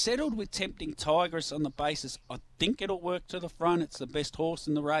I settled with Tempting Tigress on the basis I think it'll work to the front. It's the best horse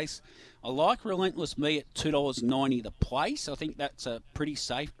in the race. I like Relentless Me at $2.90 the place. I think that's a pretty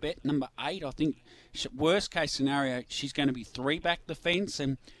safe bet. Number 8, I think worst case scenario, she's going to be 3 back the fence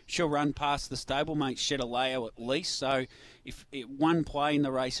and she'll run past the stablemate Shedaleo at least. So if one play in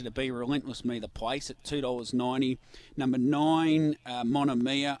the race, it'd be Relentless Me the place at $2.90. Number 9,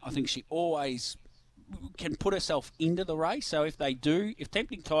 Monomia. I think she always can put herself into the race. So if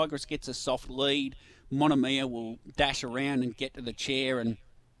Tempting Tigress gets a soft lead, Monomia will dash around and get to the chair, and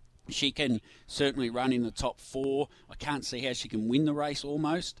she can certainly run in the top 4. I can't see how she can win the race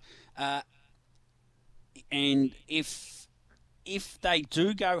almost. And if they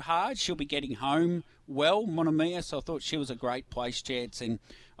do go hard, she'll be getting home well, Monomia. So I thought she was a great place chance, and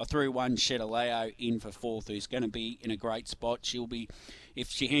I threw one Shetaleo in for fourth, who's going to be in a great spot. She'll be, if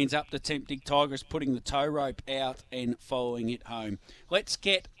she hands up the tempting Tigress, putting the tow rope out and following it home. Let's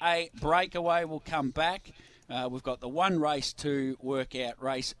get a breakaway. We'll come back. We've got the one race to work out,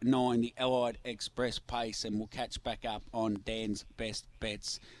 race 9, the Allied Express Pace, and we'll catch back up on Dan's best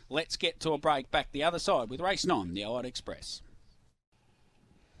bets. Let's get to a break. Back the other side with race 9, the Allied Express.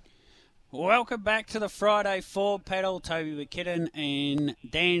 Welcome back to the Friday 4 pedal. Toby McKinnon and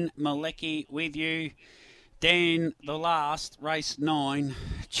Dan Malecki with you. Dan, the last, race 9.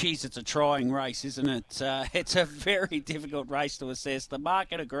 Geez, it's a trying race, isn't it? It's a very difficult race to assess. The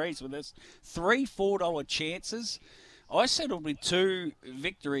market agrees with us. 3 $4 chances. I settled with 2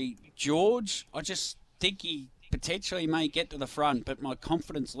 Victory George. I just think he potentially may get to the front, but my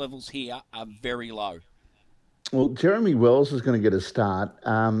confidence levels here are very low. Well, Jeremy Wells is going to get a start.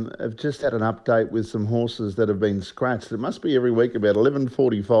 I've just had an update with some horses that have been scratched. It must be every week about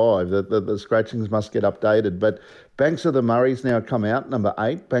 11:45 that the scratchings must get updated. But Banks of the Murray's now come out, number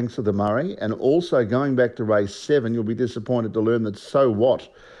 8, Banks of the Murray. And also going back to race 7, you'll be disappointed to learn that So What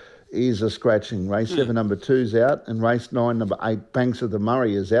is a scratching. Race 7, number 2's out. And race 9, number 8, Banks of the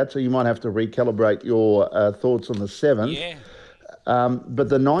Murray is out. So you might have to recalibrate your thoughts on the 7th. Yeah. But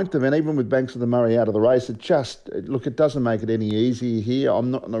the 9th event, even with Banks of the Murray out of the race, it doesn't make it any easier here.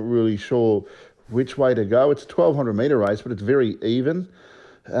 I'm not really sure which way to go. It's a 1,200 metre race, but it's very even.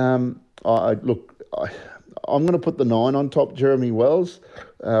 I'm going to put the 9 on top, Jeremy Wells.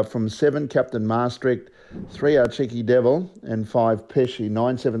 From 7, Captain Maastricht, 3, Our Cheeky Devil, and 5, Pesci,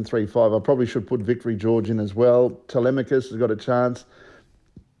 9, 7, 3, 5. I probably should put Victory George in as well. Telemachus has got a chance.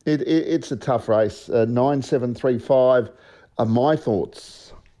 It's a tough race. 9, 7, 3, 5. Are my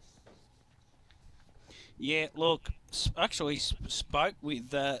thoughts. Yeah, look, actually spoke with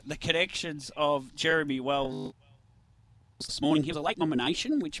the connections of Jeremy Wells this morning. He was a late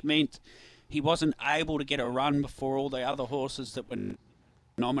nomination, which meant he wasn't able to get a run before all the other horses that were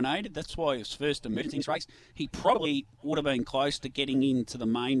nominated. That's why his first emergence race, he probably would have been close to getting into the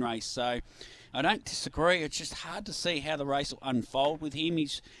main race. So I don't disagree. It's just hard to see how the race will unfold with him.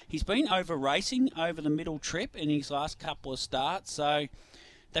 He's been over racing over the middle trip in his last couple of starts. So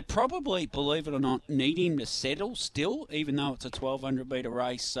they probably, believe it or not, need him to settle still, even though it's a 1,200 metre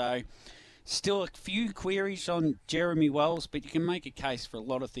race. So still a few queries on Jeremy Wells, but you can make a case for a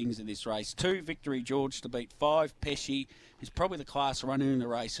lot of things in this race. 2, Victory George to beat 5, Pesci, who's probably the class runner in the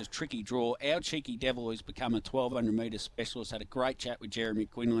race, a tricky draw. Our Cheeky Devil, who's become a 1,200 metre specialist, had a great chat with Jeremy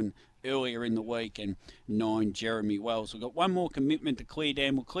Quinlan earlier in the week, and 9, Jeremy Wells. We've got one more commitment to clear,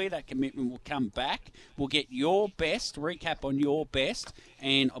 Dan. We'll clear that commitment. We'll come back. We'll get your best, recap on your best,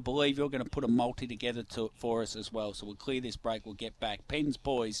 and I believe you're going to put a multi together for us as well. So we'll clear this break. We'll get back. Pens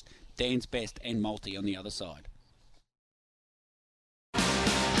poised, Dan's best, and multi on the other side.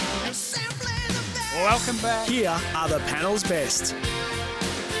 Welcome back. Here are the panel's best.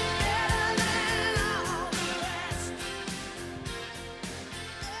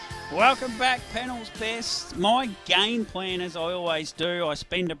 Welcome back, panel's best. My game plan, as I always do, I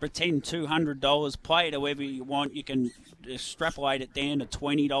spend a pretend $200, play it however you want. You can extrapolate it down to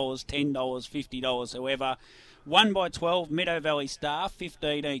 $20, $10, $50, however. 1x12, Meadow Valley Star,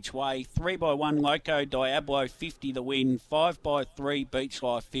 15 each way. 3x1, Loco Diablo, 50 the win. 5x3, Beach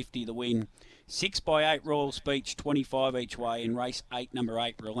Life, 50 the win. 6x8, Royal Speech, 25 each way. And race 8, number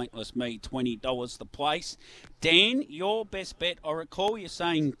 8, Relentless Me, $20 the place. Dan, your best bet. I recall you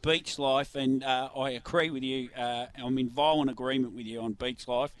saying Beach Life, and I agree with you. I'm in violent agreement with you on Beach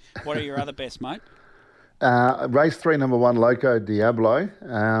Life. What are your other best, mate? Race 3, number 1, Loco Diablo.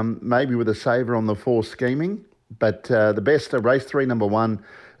 Maybe with a saver on the 4, Scheming. But the best are race 3, number 1,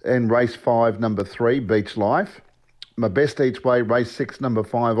 and race 5, number 3, Beach Life. My best each way, race 6, number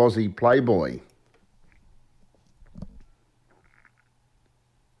 5, Aussie Playboy.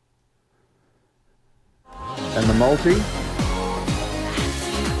 And the multi.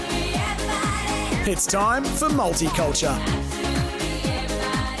 It's time for Multiculture.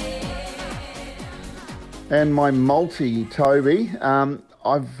 And my multi, Toby.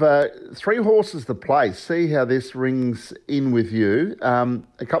 I've 3 horses to place. See how this rings in with you.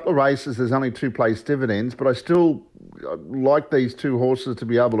 A couple of races, there's only 2 place dividends, but I still like these 2 horses to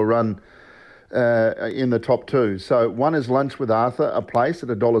be able to run in the top 2. So one is Lunch with Arthur, a place at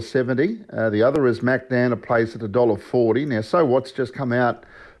 $1.70. The other is MacDan, a place at $1.40. Now, So What's just come out,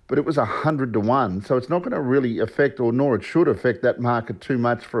 but it was 100 to 1. So it's not going to really affect, or nor it should affect that market too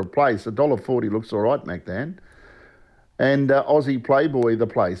much for a place. $1.40 looks all right, MacDan. And Aussie Playboy, the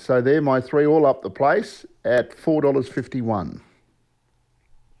place. So they're my 3 all up the place at $4.51.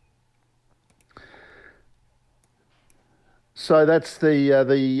 So that's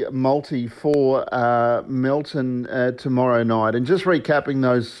the multi for Melton tomorrow night. And just recapping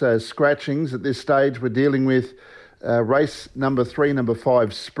those scratchings at this stage, we're dealing with race number 3, number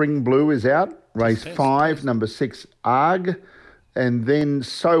 5, Spring Blue is out. Race 5, number 6, Arg. And then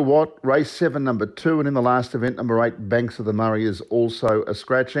So What, race 7, number 2. And in the last event, number 8, Banks of the Murray is also a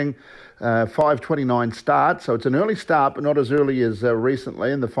scratching. 5:29 start, so it's an early start, but not as early as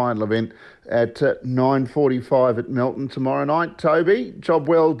recently in the final event at 9:45 at Melton tomorrow night. Toby, job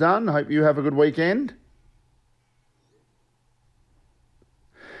well done. Hope you have a good weekend.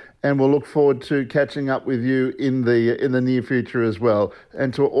 And we'll look forward to catching up with you in the near future as well.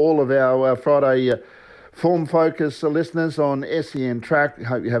 And to all of our Friday Form Focus listeners on SEN Track,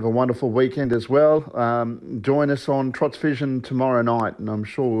 hope you have a wonderful weekend as well. Join us on Trots Vision tomorrow night, and I'm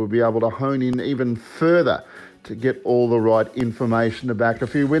sure we'll be able to hone in even further to get all the right information to back a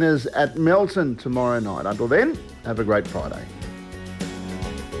few winners at Melton tomorrow night. Until then, have a great Friday.